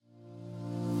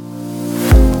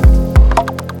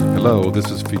Hello, this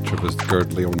is futurist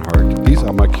Gerd Leonhardt. These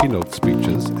are my keynote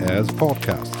speeches as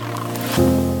podcasts.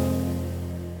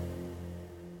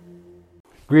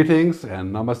 Greetings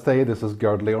and namaste. This is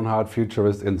Gerd Leonhardt,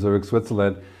 futurist in Zurich,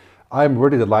 Switzerland. I'm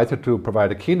really delighted to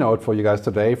provide a keynote for you guys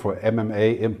today for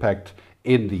MMA Impact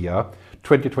India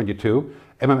 2022.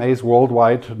 MMA is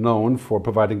worldwide known for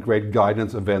providing great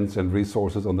guidance, events, and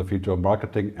resources on the future of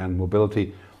marketing and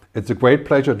mobility. It's a great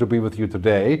pleasure to be with you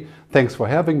today. Thanks for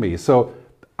having me. So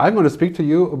I'm going to speak to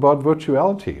you about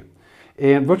virtuality.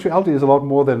 And virtuality is a lot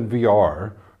more than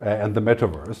VR and the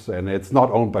metaverse, and it's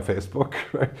not owned by Facebook.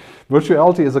 Right?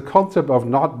 Virtuality is a concept of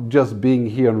not just being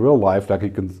here in real life, like you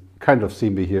can kind of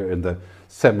see me here in the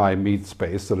semi-meat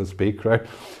space, so to speak, right?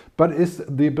 But it's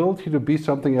the ability to be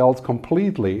something else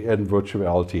completely in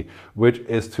virtuality, which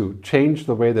is to change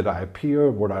the way that I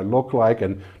appear, what I look like,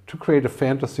 and to create a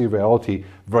fantasy reality,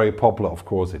 very popular, of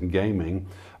course, in gaming.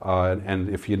 And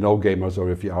if you know gamers, or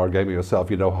if you are a gamer yourself,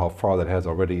 you know how far that has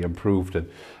already improved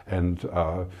and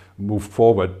moved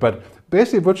forward. But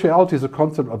basically, virtuality is a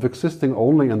concept of existing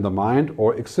only in the mind,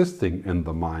 or existing in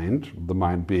the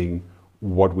mind being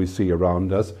what we see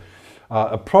around us.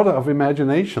 A product of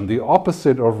imagination, the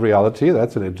opposite of reality,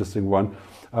 that's an interesting one,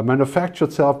 a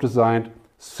manufactured, self-designed,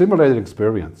 simulated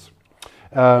experience.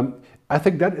 I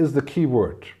think that is the key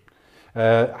word.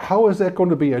 How is that going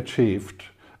to be achieved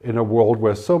in a world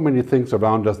where so many things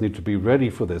around us need to be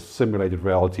ready for this simulated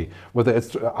reality, whether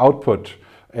it's output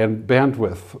and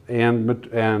bandwidth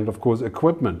and of course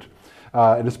equipment,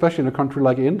 and especially in a country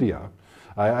like India.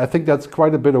 I think that's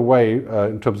quite a bit away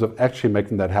in terms of actually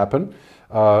making that happen.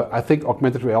 I think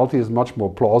augmented reality is much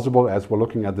more plausible as we're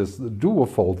looking at this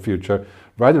dual-fold future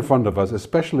right in front of us,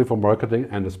 especially for marketing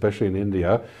and especially in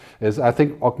India. I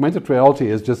think augmented reality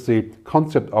is just the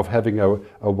concept of having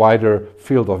a wider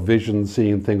field of vision,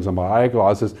 seeing things on my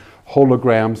eyeglasses,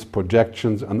 holograms,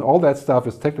 projections, and all that stuff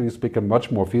is technically speaking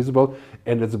much more feasible,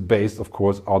 and it's based, of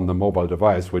course, on the mobile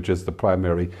device, which is the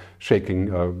primary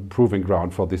proving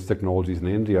ground for these technologies in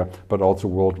India, but also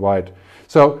worldwide.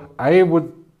 So I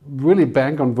would really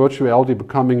bank on virtuality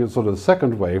becoming sort of the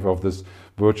second wave of this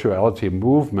virtuality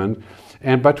movement.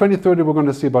 And by 2030, we're going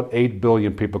to see about 8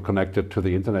 billion people connected to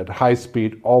the internet, high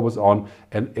speed, always on,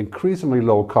 and increasingly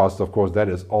low cost. Of course, that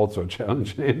is also a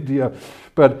challenge in India,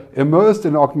 but immersed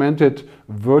in augmented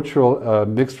virtual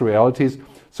mixed realities.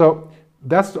 So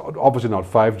that's obviously not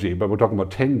 5G, but we're talking about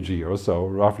 10G or so,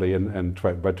 roughly,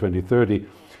 by 2030.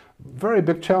 Very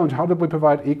big challenge. How do we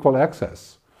provide equal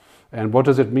access? And what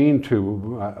does it mean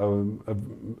to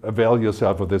avail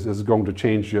yourself of this? Is it going to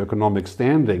change your economic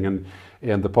standing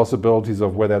and the possibilities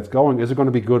of where that's going? Is it going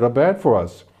to be good or bad for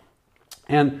us?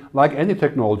 And like any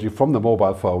technology, from the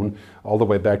mobile phone all the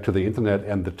way back to the internet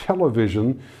and the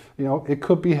television, it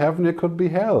could be heaven, it could be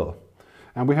hell.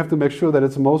 And we have to make sure that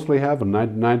it's mostly heaven,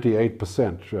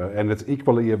 98%, and it's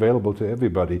equally available to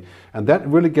everybody. And that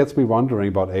really gets me wondering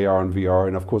about AR and VR,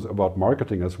 and of course about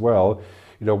marketing as well.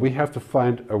 We have to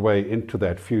find a way into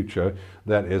that future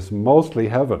that is mostly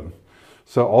heaven.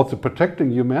 So also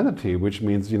protecting humanity, which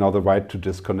means, the right to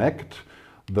disconnect,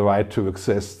 the right to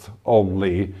exist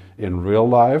only in real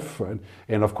life. Right?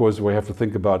 And of course, we have to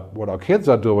think about what our kids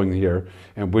are doing here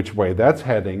and which way that's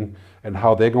heading and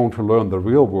how they're going to learn the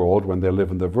real world when they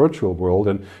live in the virtual world.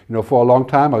 And, for a long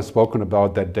time, I've spoken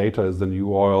about that data is the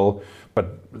new oil,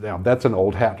 but that's an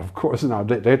old hat, of course. Now,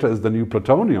 data is the new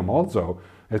plutonium also.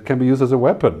 It can be used as a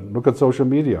weapon. Look at social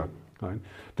media. Right?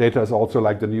 Data is also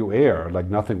like the new air, like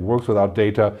nothing works without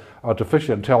data.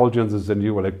 Artificial intelligence is the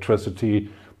new electricity,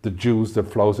 the juice that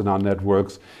flows in our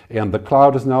networks, and the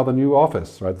cloud is now the new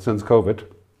office, right, since COVID.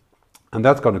 And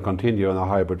that's going to continue in a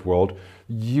hybrid world.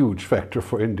 Huge factor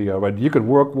for India, right? You can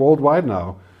work worldwide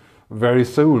now very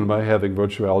soon by having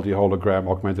virtuality, hologram,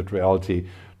 augmented reality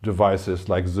devices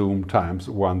like Zoom times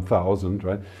 1,000,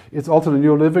 right? It's also the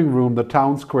new living room, the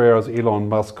town square, as Elon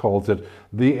Musk calls it,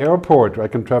 the airport. I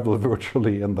can travel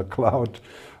virtually in the cloud,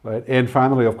 right? And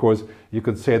finally, of course, you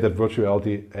could say that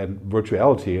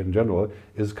virtuality in general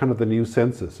is kind of the new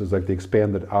senses. It's like the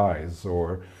expanded eyes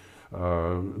or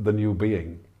the new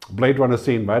being. Blade Runner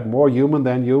scene, right? More human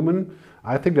than human.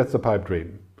 I think that's a pipe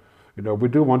dream. We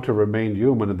do want to remain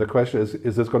human, and the question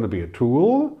is this going to be a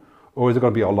tool or is it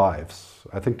going to be our lives?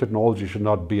 I think technology should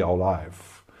not be our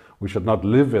life. We should not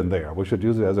live in there. We should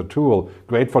use it as a tool.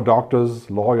 Great for doctors,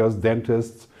 lawyers,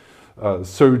 dentists,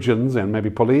 surgeons, and maybe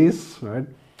police, right?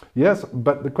 Yes,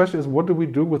 but the question is, what do we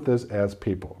do with this as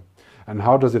people? And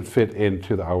how does it fit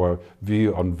into our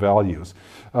view on values?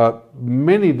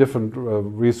 Many different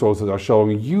resources are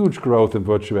showing huge growth in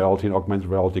virtuality and augmented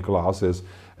reality glasses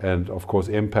and of course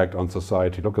impact on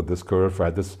society. Look at this curve,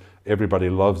 right? Everybody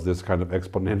loves this kind of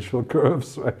exponential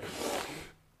curves, right?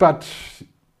 But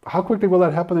how quickly will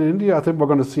that happen in India? I think we're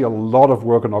going to see a lot of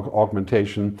work on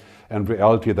augmentation and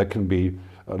reality that can be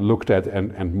looked at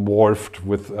and morphed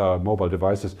with mobile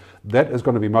devices. That is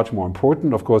going to be much more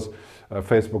important. Of course,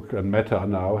 Facebook and Meta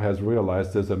now has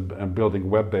realized this and building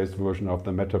web-based version of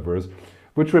the metaverse,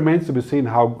 which remains to be seen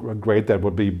how great that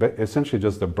would be. Essentially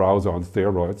just a browser on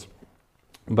steroids.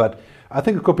 But I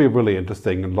think it could be really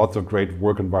interesting, and lots of great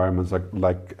work environments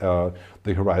like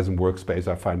the Horizon Workspace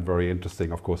I find very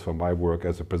interesting, of course, for my work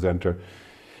as a presenter.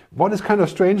 What is kind of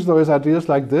strange, though, is ideas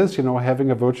like this,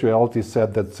 having a virtual reality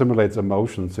set that simulates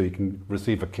emotion so you can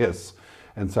receive a kiss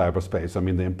in cyberspace. I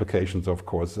mean, the implications, of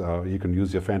course, you can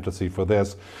use your fantasy for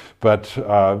this. But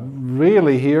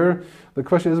really here, the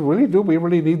question is, do we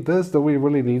really need this? Do we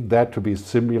really need that to be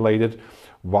simulated?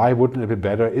 Why wouldn't it be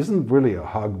better? Isn't really a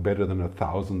hug better than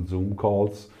 1,000 Zoom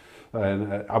calls?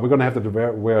 And are we going to have to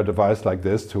wear a device like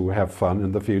this to have fun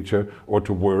in the future, or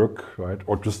to work, right,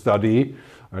 or to study,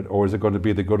 right? Or is it going to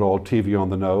be the good old TV on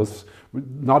the nose?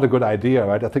 Not a good idea,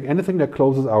 right? I think anything that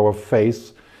closes our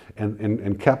face and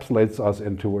encapsulates us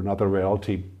into another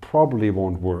reality probably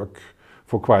won't work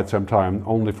for quite some time,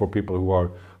 only for people who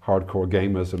are hardcore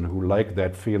gamers and who like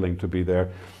that feeling to be there.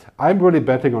 I'm really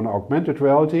betting on augmented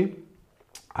reality.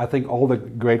 I think all the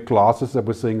great glasses that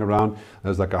we're seeing around,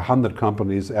 there's like 100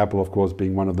 companies, Apple of course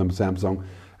being one of them, Samsung,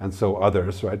 and so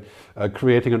others, right?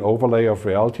 Creating an overlay of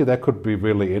reality that could be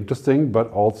really interesting,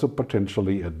 but also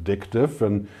potentially addictive.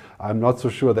 And I'm not so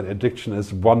sure that addiction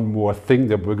is one more thing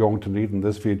that we're going to need in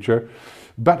this future.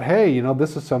 But hey,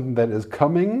 this is something that is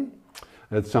coming.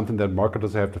 It's something that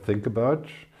marketers have to think about.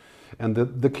 And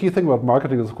the key thing about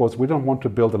marketing is, of course, we don't want to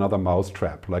build another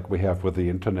mousetrap like we have with the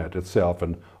internet itself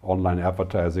and online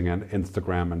advertising and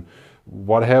Instagram and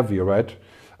what have you, right?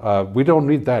 We don't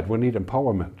need that. We need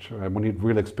empowerment. Right? We need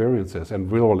real experiences and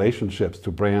real relationships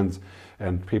to brands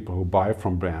and people who buy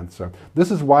from brands. So this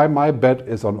is why my bet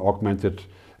is on augmented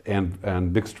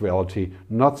and mixed reality,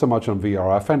 not so much on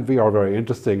VR. I find VR very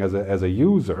interesting as a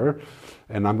user,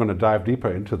 and I'm going to dive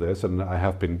deeper into this, and I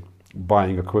have been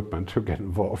buying equipment to get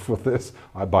involved with this.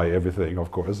 I buy everything, of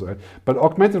course. Right? But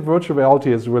augmented virtual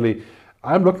reality is really,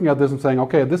 I'm looking at this and saying,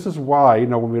 okay, this is why,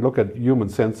 when we look at human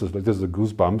senses, like this is a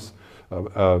Goosebumps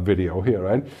video here,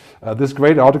 right? This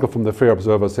great article from the Fair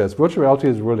Observer says, virtual reality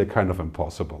is really kind of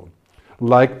impossible,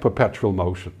 like perpetual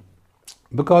motion.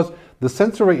 Because the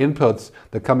sensory inputs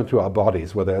that come into our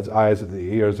bodies, whether it's eyes, the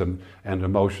ears, and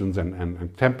emotions,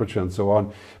 and temperature, and so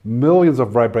on, millions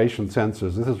of vibration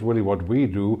sensors, this is really what we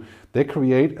do, they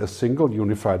create a single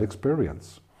unified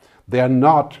experience. They are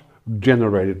not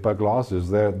generated by glasses.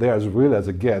 They're as real as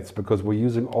it gets because we're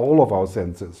using all of our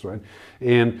senses, right?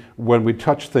 And when we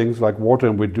touch things like water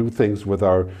and we do things with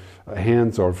our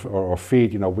hands or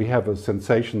feet, we have a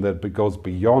sensation that goes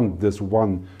beyond this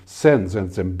one sense, and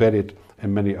it's embedded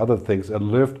and many other things, a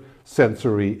lived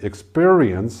sensory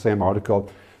experience, same article,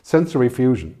 sensory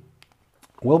fusion.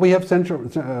 Well, we have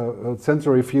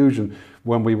sensory fusion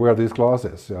when we wear these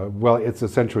glasses. Well, it's a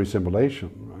sensory simulation,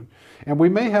 right? And we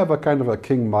may have a kind of a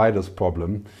King Midas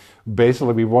problem.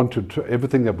 Basically, we want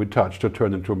everything that we touch to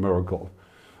turn into a miracle,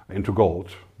 into gold,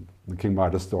 the King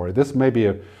Midas story. This may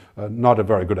be not a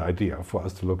very good idea for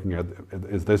us to looking at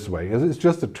it this way. It's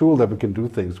just a tool that we can do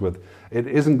things with. It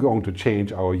isn't going to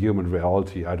change our human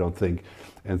reality, I don't think,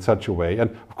 in such a way.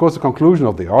 And of course, the conclusion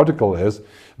of the article is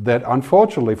that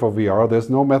unfortunately for VR, there's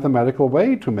no mathematical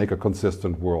way to make a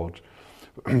consistent world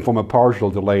from a partial,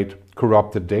 delayed,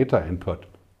 corrupted data input.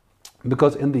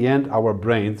 Because in the end, our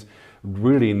brains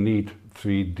really need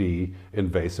 3D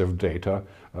invasive data,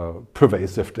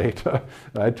 pervasive data,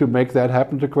 to make that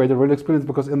happen, to create a real experience.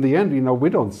 Because in the end, we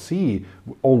don't see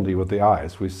only with the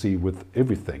eyes, we see with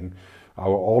everything.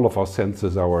 All of our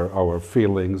senses, our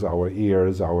feelings, our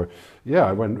ears,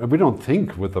 when we don't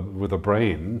think with the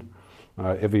brain.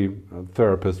 Every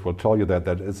therapist will tell you that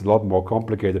it's a lot more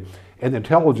complicated. And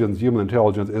intelligence, human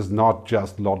intelligence, is not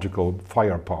just logical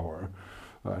firepower.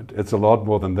 Right? It's a lot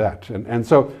more than that. And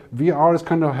so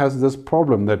VR has this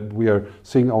problem that we are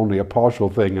seeing only a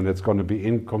partial thing, and it's going to be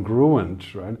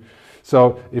incongruent, right?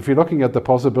 So if you're looking at the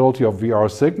possibility of VR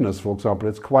sickness, for example,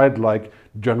 it's quite like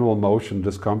general motion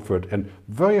discomfort and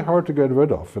very hard to get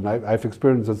rid of. And I've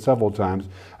experienced it several times.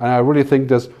 And I really think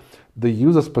the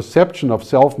user's perception of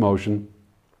self-motion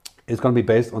is going to be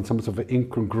based on some sort of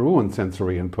incongruent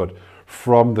sensory input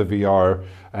from the VR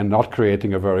and not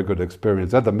creating a very good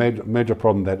experience. That's the major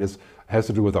problem that has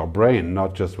to do with our brain,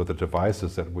 not just with the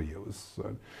devices that we use.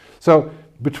 So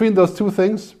between those two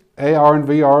things, AR and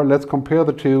VR, let's compare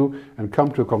the two and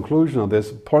come to a conclusion on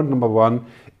this. Point number one,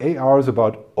 AR is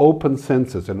about open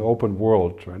senses, an open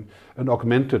world, right? An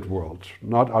augmented world,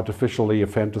 not artificially a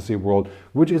fantasy world,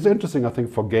 which is interesting, I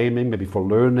think, for gaming, maybe for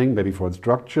learning, maybe for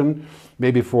instruction,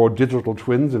 maybe for digital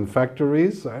twins in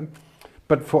factories. Right?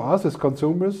 But for us as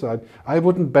consumers, I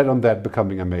wouldn't bet on that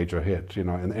becoming a major hit,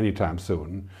 in any time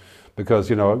soon.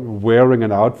 Because, wearing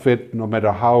an outfit, no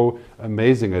matter how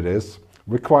amazing it is,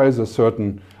 requires a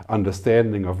certain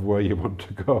understanding of where you want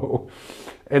to go.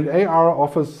 And AR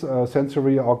offers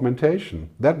sensory augmentation.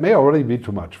 That may already be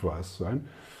too much for us, right?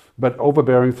 But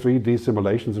overbearing 3D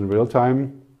simulations in real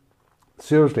time,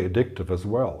 seriously addictive as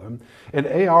well. And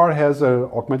AR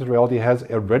augmented reality has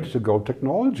a ready-to-go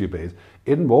technology base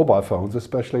in mobile phones,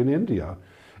 especially in India.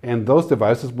 And those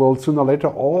devices will sooner or later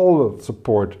all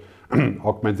support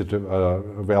augmented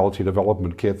reality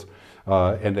development kits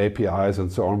and APIs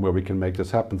and so on, where we can make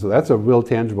this happen. So that's a real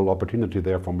tangible opportunity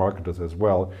there for marketers as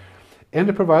well. And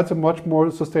it provides a much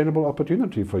more sustainable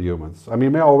opportunity for humans. I mean,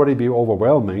 it may already be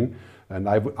overwhelming, and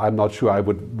I'm not sure I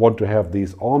would want to have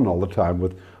these on all the time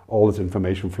with all this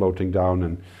information floating down.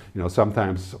 And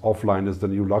sometimes offline is the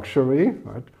new luxury,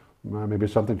 right? Maybe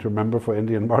something to remember for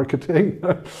Indian marketing.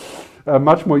 A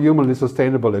much more humanly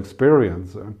sustainable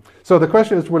experience. So the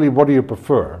question is really, what do you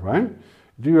prefer, right?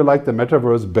 Do you like the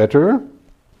metaverse better,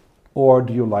 or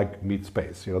do you like meat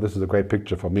space? This is a great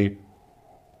picture for me.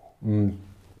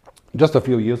 Just a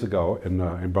few years ago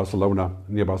in Barcelona,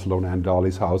 near Barcelona and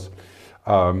Dali's house.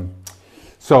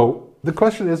 So the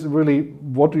question is really,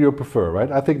 what do you prefer,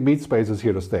 right? I think meat space is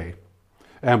here to stay.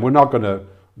 And we're not going to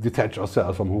detach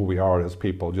ourselves from who we are as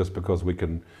people just because we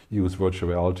can use virtual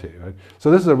reality, right?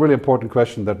 So this is a really important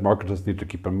question that marketers need to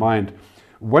keep in mind.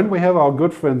 When we have our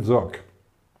good friend Zuck,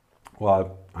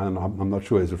 well, I'm not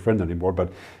sure he's a friend anymore,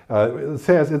 but it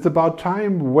says it's about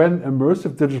time when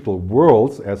immersive digital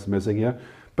worlds, as missing here,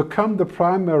 become the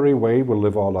primary way we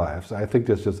live our lives. I think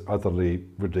that's just utterly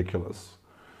ridiculous.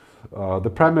 The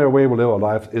primary way we live our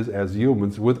lives is as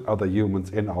humans with other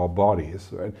humans in our bodies.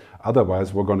 Right?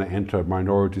 Otherwise, we're going to enter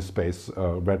minority space,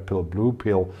 red pill, blue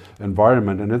pill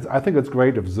environment. And I think it's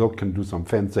great if Zuck can do some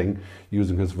fencing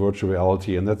using his virtual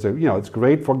reality. And that's it's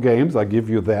great for games. I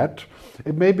give you that.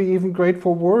 It may be even great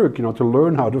for work, to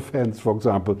learn how to fence, for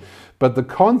example. But the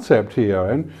concept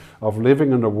here of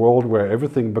living in a world where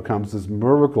everything becomes this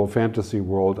miracle fantasy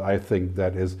world, I think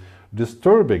that is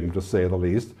disturbing, to say the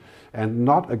least. And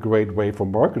not a great way for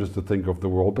marketers to think of the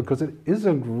world, because it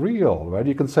isn't real, right?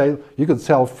 You can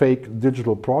sell fake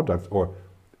digital products or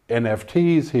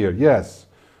NFTs here, yes,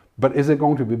 but is it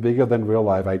going to be bigger than real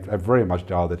life? I very much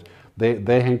doubt it.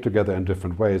 They hang together in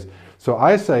different ways. So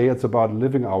I say it's about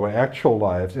living our actual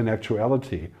lives in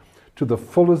actuality to the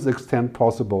fullest extent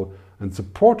possible and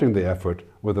supporting the effort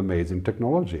with amazing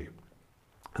technology.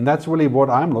 And that's really what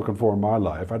I'm looking for in my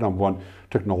life. I don't want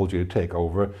technology to take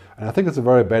over. And I think it's a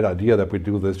very bad idea that we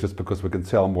do this just because we can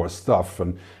sell more stuff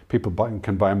and people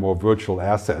can buy more virtual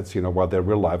assets, while their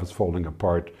real life is falling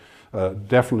apart.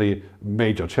 Definitely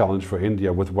major challenge for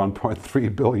India with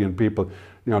 1.3 billion people,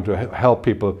 to help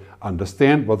people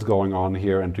understand what's going on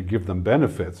here and to give them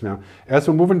benefits. Now, as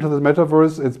we move into the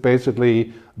metaverse, it's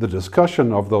basically the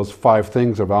discussion of those 5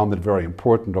 things around it, very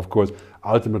important. Of course,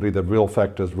 ultimately the real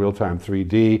factor is real-time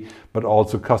 3D, but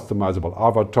also customizable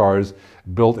avatars,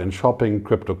 built-in shopping,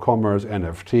 crypto commerce,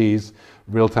 NFTs,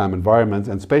 real-time environments,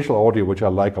 and spatial audio, which I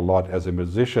like a lot as a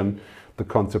musician, the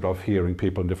concept of hearing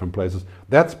people in different places.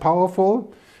 That's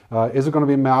powerful. Is it going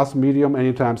to be mass medium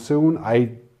anytime soon?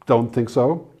 I don't think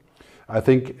so. I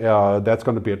think that's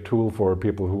going to be a tool for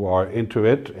people who are into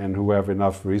it and who have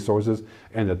enough resources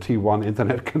and a T1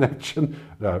 internet connection,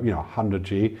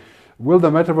 100G. Will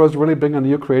the metaverse really bring a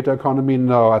new creator economy?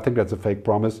 No, I think that's a fake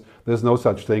promise. There's no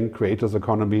such thing. Creators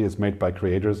economy is made by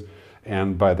creators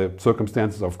and by the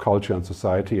circumstances of culture and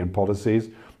society and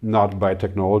policies, not by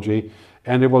technology.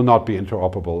 And it will not be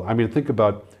interoperable. I mean, think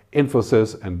about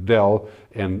Infosys and Dell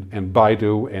and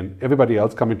Baidu and everybody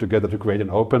else coming together to create an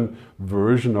open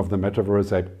version of the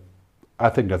metaverse. I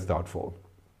think that's doubtful.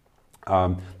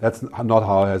 That's not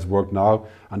how it has worked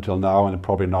until now, and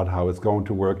probably not how it's going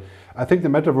to work. I think the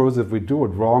metaverse, if we do it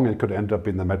wrong, it could end up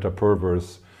in the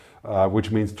meta-perverse,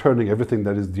 which means turning everything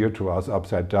that is dear to us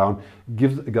upside down,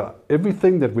 gives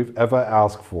everything that we've ever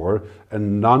asked for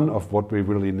and none of what we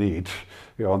really need.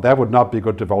 That would not be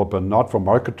good development, not for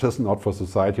marketers, not for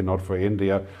society, not for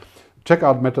India. Check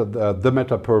out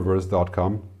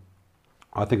themetaperverse.com.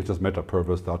 I think it's just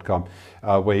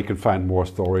metaperverse.com, where you can find more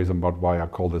stories about why I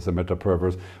call this a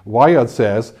metaperverse. Wired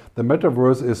says the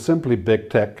metaverse is simply big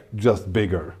tech, just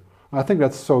bigger. I think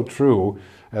that's so true.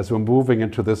 as we're moving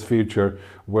into this future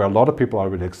where a lot of people are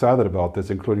really excited about this,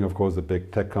 including, of course, the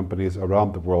big tech companies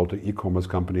around the world, the e-commerce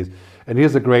companies. And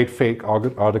here's a great fake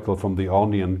article from The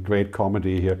Onion, great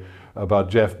comedy here, about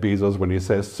Jeff Bezos when he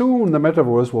says, soon the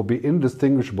metaverse will be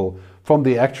indistinguishable from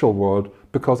the actual world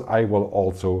because I will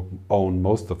also own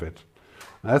most of it.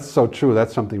 That's so true.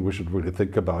 That's something we should really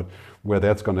think about, where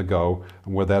that's going to go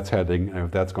and where that's heading and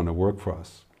if that's going to work for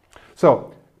us.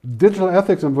 So digital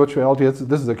ethics and virtuality,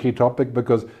 this is a key topic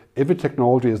because every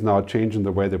technology is now changing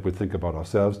the way that we think about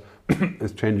ourselves.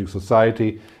 It's changing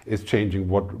society, it's changing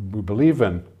what we believe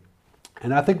in.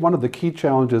 And I think one of the key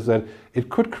challenges is that it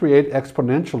could create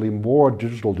exponentially more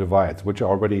digital divides, which are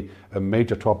already a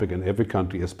major topic in every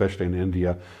country, especially in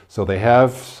India. So they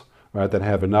have, right, that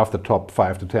have enough, the top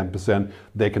 5 to 10%,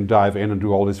 they can dive in and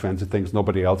do all these fancy things.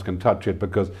 Nobody else can touch it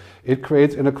because it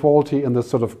creates inequality in this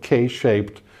sort of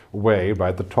K-shaped way,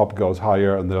 right? The top goes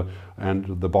higher and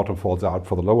the bottom falls out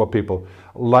for the lower people,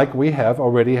 like we have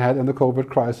already had in the COVID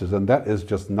crisis. And that is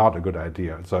just not a good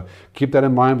idea. So keep that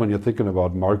in mind when you're thinking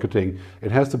about marketing.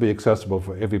 It has to be accessible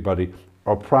for everybody.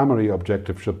 Our primary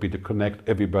objective should be to connect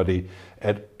everybody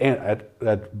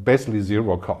at basically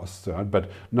zero cost,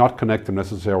 but not connect them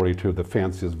necessarily to the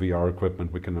fanciest VR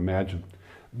equipment we can imagine.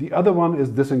 The other one is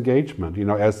disengagement. You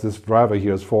know, as this driver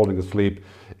here is falling asleep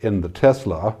in the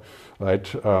Tesla, right?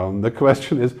 The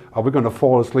question is, are we going to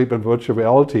fall asleep in virtual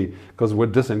reality because we're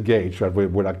disengaged, right?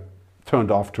 We're like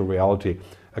turned off to reality,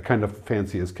 a kind of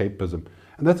fancy escapism.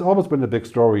 And that's always been a big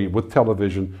story with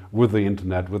television, with the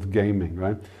internet, with gaming,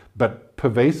 right? But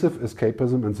pervasive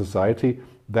escapism in society,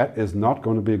 that is not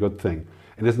going to be a good thing.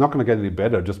 And it's not going to get any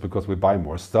better just because we buy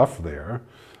more stuff there,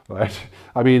 right?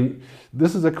 I mean,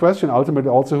 this is a question ultimately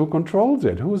also who controls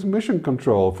it? Who's mission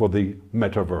control for the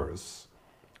metaverse?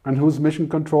 And who's mission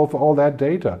control for all that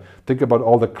data? Think about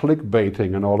all the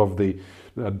clickbaiting and all of the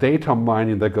data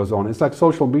mining that goes on. It's like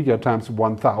social media times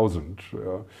 1,000.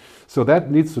 So that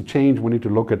needs to change. We need to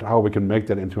look at how we can make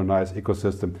that into a nice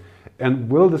ecosystem. And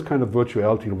will this kind of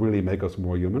virtuality really make us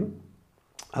more human?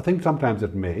 I think sometimes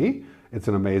it may. It's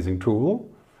an amazing tool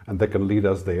and that can lead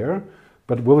us there.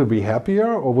 But will we be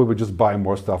happier or will we just buy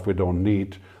more stuff we don't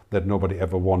need, that nobody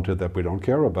ever wanted, that we don't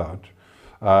care about?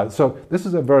 So this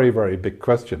is a very, very big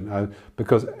question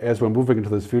because as we're moving into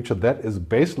this future, that is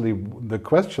basically the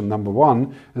question. Number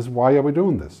one is, why are we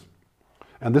doing this?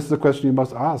 And this is a question you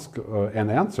must ask and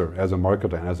answer as a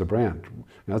marketer and as a brand.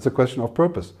 And it's a question of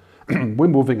purpose. We're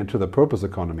moving into the purpose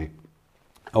economy,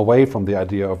 away from the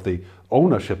idea of the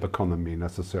ownership economy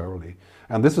necessarily.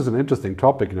 And this is an interesting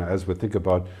topic, you know, as we think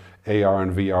about AR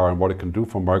and VR and what it can do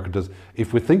for marketers.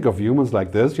 If we think of humans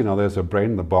like this, you know, there's a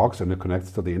brain in the box and it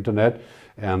connects to the internet,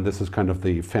 and this is kind of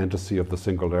the fantasy of the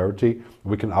singularity.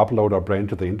 We can upload our brain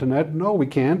to the internet. No, we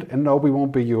can't, and no, we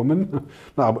won't be human.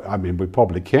 No, I mean, we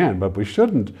probably can, but we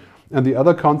shouldn't. And the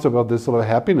other concept of this sort of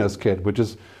happiness kit, which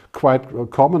is quite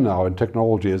common now in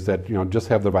technology, is that, you know, just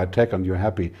have the right tech and you're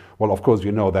happy. Well, of course,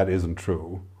 you know that isn't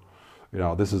true. You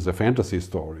know, this is a fantasy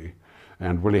story.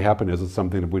 And really happiness is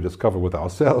something that we discover with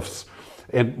ourselves.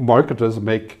 And marketers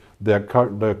make their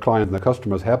clients and their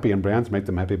customers happy, and brands make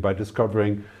them happy by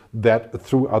discovering that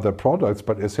through other products,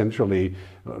 but essentially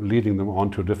leading them on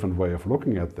to a different way of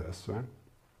looking at this. Right?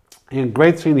 And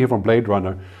great scene here from Blade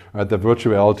Runner, the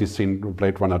virtual reality scene,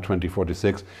 Blade Runner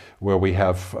 2046, where we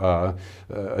have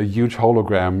a huge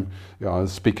hologram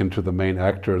speaking to the main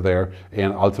actor there.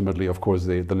 And ultimately, of course,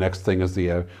 the next thing is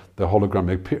the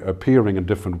hologram appearing in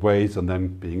different ways and then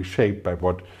being shaped by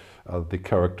what the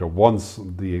character wants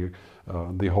the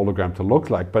hologram to look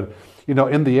like. But, you know,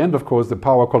 in the end, of course, the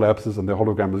power collapses and the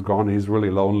hologram is gone and he's really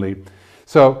lonely.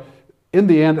 So, in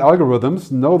the end,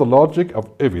 algorithms know the logic of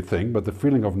everything, but the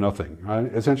feeling of nothing. Right?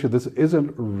 Essentially, this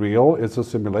isn't real. It's a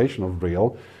simulation of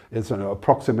real. It's an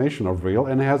approximation of real,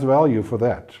 and it has value for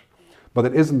that. But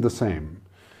it isn't the same.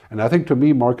 And I think, to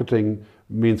me, marketing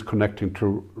means connecting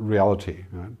to reality,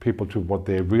 right? People to what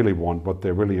they really want, what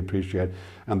they really appreciate.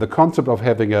 And the concept of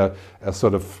having a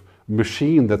sort of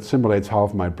machine that simulates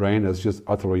half my brain is just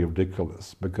utterly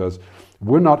ridiculous, because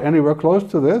we're not anywhere close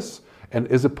to this. And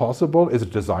is it possible? Is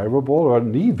it desirable? Or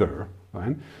neither?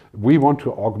 Right? We want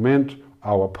to augment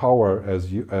our power as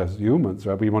humans.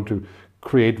 Right? We want to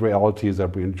create realities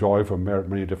that we enjoy for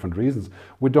many different reasons.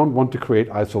 We don't want to create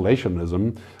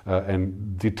isolationism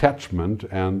and detachment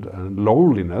and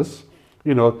loneliness.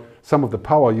 You know, some of the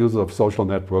power users of social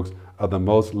networks are the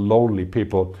most lonely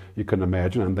people you can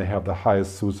imagine, and they have the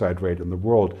highest suicide rate in the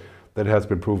world. That has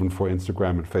been proven for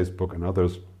Instagram and Facebook and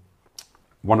others.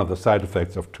 One of the side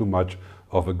effects of too much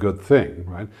of a good thing,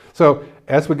 right? So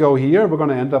as we go here, we're going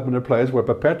to end up in a place where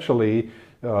perpetually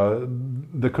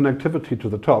the connectivity to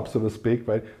the top, so to speak,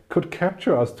 right, could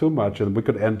capture us too much, and we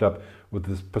could end up with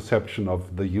this perception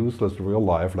of the useless real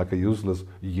life, like a useless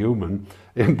human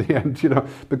in the end,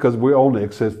 because we only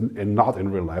exist and not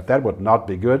in real life. That would not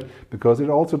be good, because it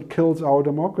also kills our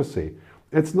democracy.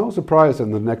 It's no surprise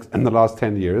in the last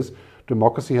 10 years,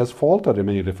 democracy has faltered in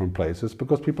many different places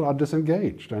because people are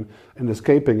disengaged and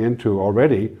escaping into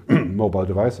already mobile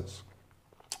devices.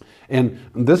 And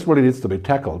this really needs to be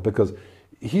tackled, because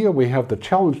here we have the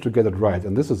challenge to get it right,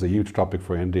 and this is a huge topic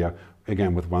for India,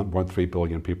 again with 1.3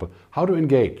 billion people. How to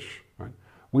engage, right?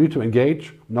 We need to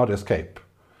engage, not escape.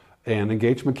 And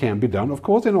engagement can be done, of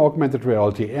course, in augmented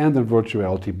reality and in virtual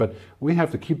reality, but we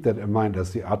have to keep that in mind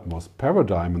as the utmost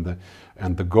paradigm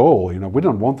and the goal. We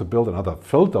don't want to build another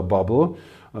filter bubble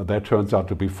that turns out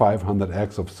to be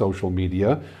 500x of social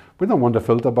media. We don't want a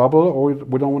filter bubble, or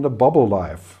we don't want a bubble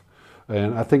life.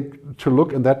 And I think to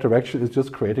look in that direction is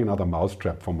just creating another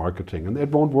mousetrap for marketing, and it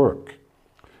won't work.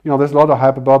 There's a lot of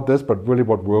hype about this, but really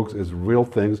what works is real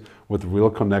things with real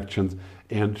connections,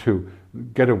 and to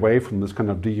get away from this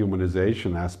kind of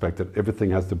dehumanization aspect that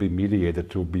everything has to be mediated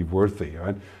to be worthy.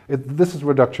 Right? This is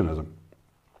reductionism,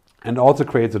 and also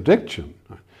creates addiction.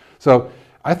 Right? So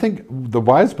I think the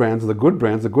wise brands, the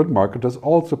good marketers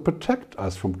also protect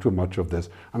us from too much of this.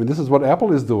 I mean, this is what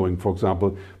Apple is doing, for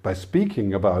example, by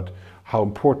speaking about how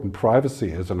important privacy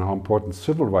is and how important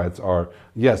civil rights are.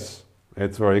 Yes,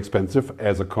 it's very expensive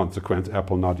as a consequence,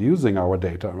 Apple not using our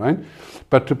data, right?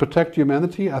 But to protect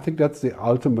humanity, I think that's the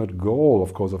ultimate goal,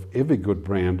 of course, of every good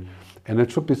brand. And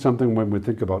it should be something when we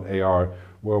think about AR,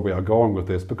 where we are going with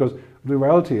this, because the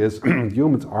reality is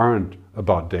humans aren't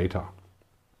about data.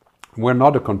 We're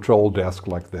not a control desk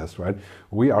like this, right?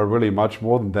 We are really much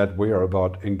more than that. We are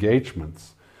about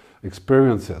engagements,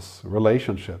 experiences,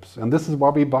 relationships, and this is why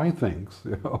we buy things.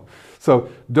 So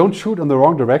don't shoot in the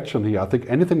wrong direction here. I think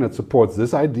anything that supports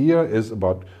this idea is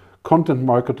about content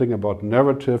marketing, about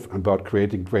narrative, about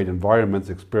creating great environments,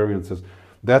 experiences.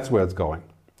 That's where it's going.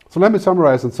 So let me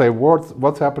summarize and say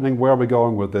what's happening, where are we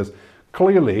going with this?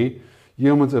 Clearly,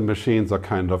 humans and machines are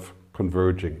kind of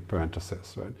converging,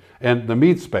 parenthesis, right? And the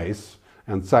meat space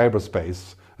and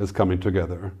cyberspace is coming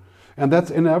together. And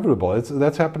that's inevitable.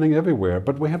 That's happening everywhere.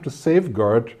 But we have to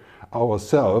safeguard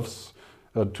ourselves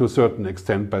to a certain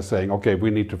extent by saying, okay, we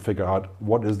need to figure out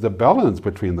what is the balance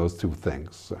between those two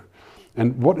things.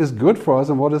 And what is good for us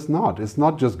and what is not. It's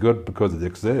not just good because it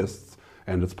exists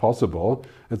and it's possible.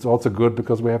 It's also good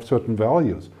because we have certain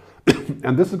values.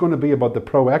 And this is going to be about the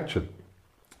proaction,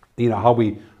 how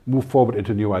we move forward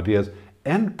into new ideas,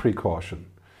 and precaution.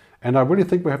 And I really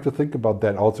think we have to think about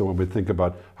that also when we think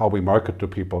about how we market to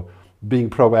people. Being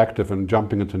proactive and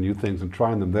jumping into new things and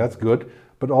trying them, that's good.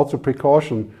 But also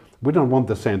precaution. We don't want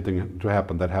the same thing to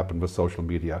happen that happened with social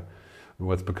media,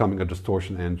 where it's becoming a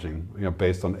distortion engine,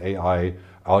 based on AI,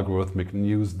 algorithmic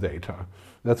news data.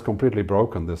 That's completely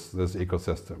broken, this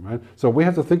ecosystem, right? So we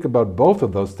have to think about both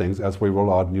of those things as we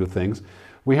roll out new things.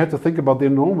 We have to think about the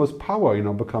enormous power,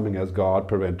 becoming as God,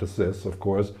 parenthesis, of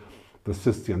course, the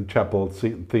Sistine Chapel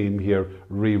theme here,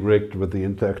 re-rigged with the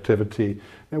interactivity.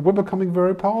 And we're becoming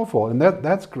very powerful, and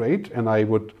that's great, and I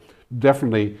would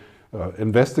definitely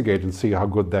investigate and see how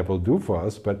good that will do for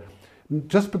us. But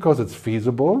just because it's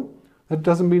feasible, that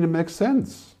doesn't mean it makes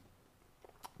sense.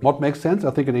 What makes sense,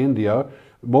 I think, in India,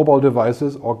 mobile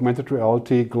devices, augmented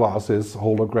reality, glasses,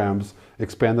 holograms,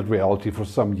 expanded reality for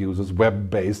some users,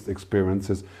 web-based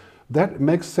experiences, that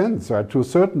makes sense. Right? To a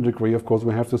certain degree, of course,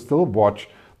 we have to still watch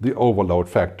the overload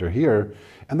factor here.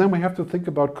 And then we have to think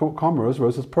about commerce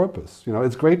versus purpose.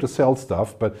 It's great to sell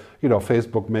stuff, but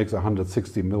Facebook makes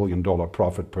 $160 million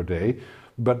profit per day.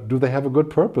 But do they have a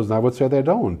good purpose? And I would say they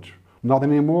don't. Not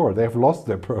anymore. They have lost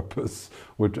their purpose,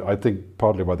 which I think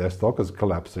partly why their stock is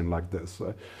collapsing like this.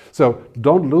 So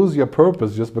don't lose your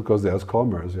purpose just because there's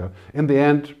commerce. Yeah? In the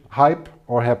end, hype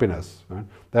or happiness. Right?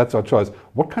 That's our choice.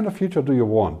 What kind of future do you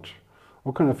want?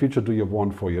 What kind of future do you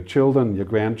want for your children, your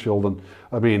grandchildren?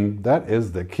 I mean, that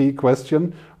is the key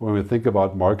question when we think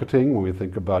about marketing, when we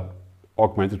think about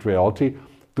augmented reality.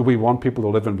 Do we want people to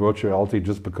live in virtual reality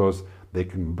just because they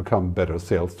can become better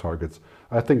sales targets?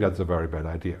 I think that's a very bad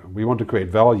idea. We want to create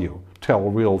value, tell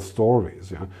real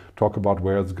stories, talk about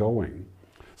where it's going.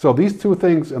 So these two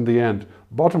things in the end,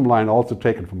 bottom line also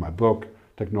taken from my book,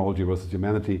 Technology versus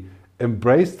Humanity,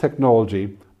 embrace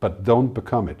technology, but don't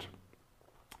become it.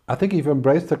 I think if you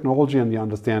embrace technology and you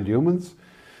understand humans,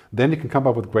 then you can come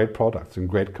up with great products and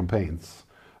great campaigns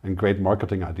and great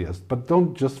marketing ideas. But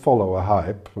don't just follow a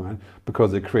hype, right?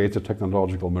 Because it creates a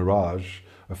technological mirage,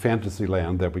 a fantasy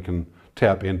land that we can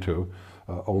tap into.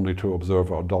 only to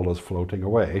observe our dollars floating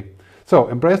away. So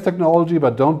embrace technology,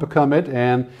 but don't become it.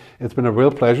 And it's been a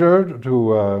real pleasure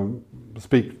to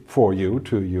speak for you,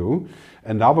 to you.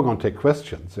 And now we're going to take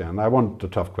questions. And I want the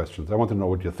tough questions. I want to know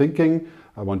what you're thinking.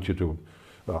 I want you to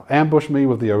ambush me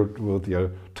with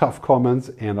your tough comments.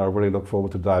 And I really look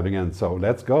forward to diving in. So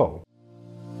let's go.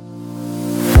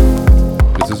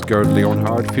 This is Gerd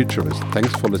Leonhard, Futurist.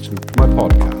 Thanks for listening to my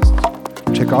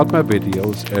podcast. Check out my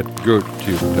videos at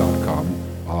gerdtube.com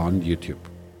on YouTube.